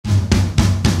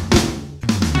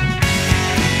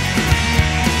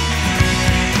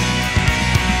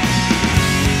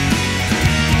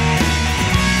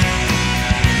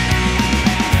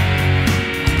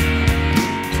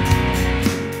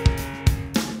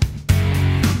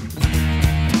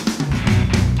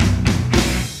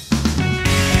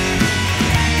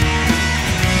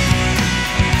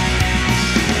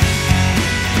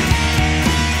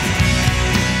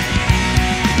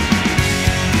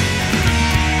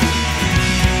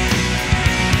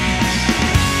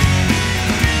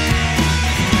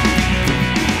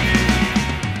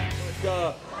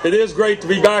it is great to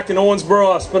be back in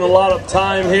Owensboro. I spent a lot of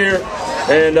time here,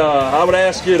 and I would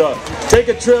ask you to take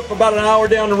a trip about an hour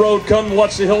down the road, come and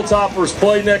watch the Hilltoppers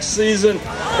play next season,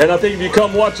 and I think if you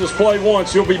come watch us play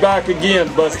once, you'll be back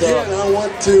again. But again, I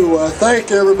want to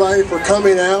thank everybody for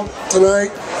coming out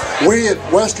tonight. We at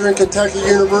Western Kentucky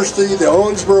University, the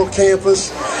Owensboro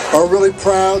campus, are really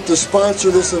proud to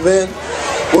sponsor this event.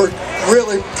 We're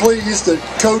really pleased that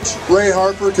Coach Ray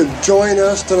Harper could join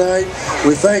us tonight.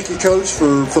 We thank you, Coach,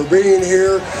 for being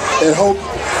here, and hope,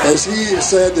 as he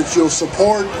said, that you'll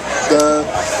support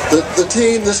the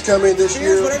team this year.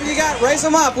 Cheers, whatever you got, raise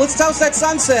them up. Let's toast that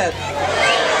sunset.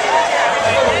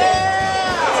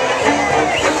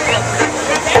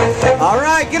 All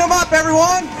right, get them up,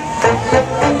 everyone.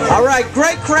 All right,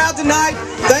 great crowd tonight.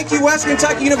 Thank you, Western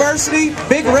Kentucky University.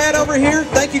 Big Red over here.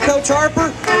 Thank you, Coach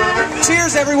Harper.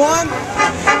 Cheers, everyone.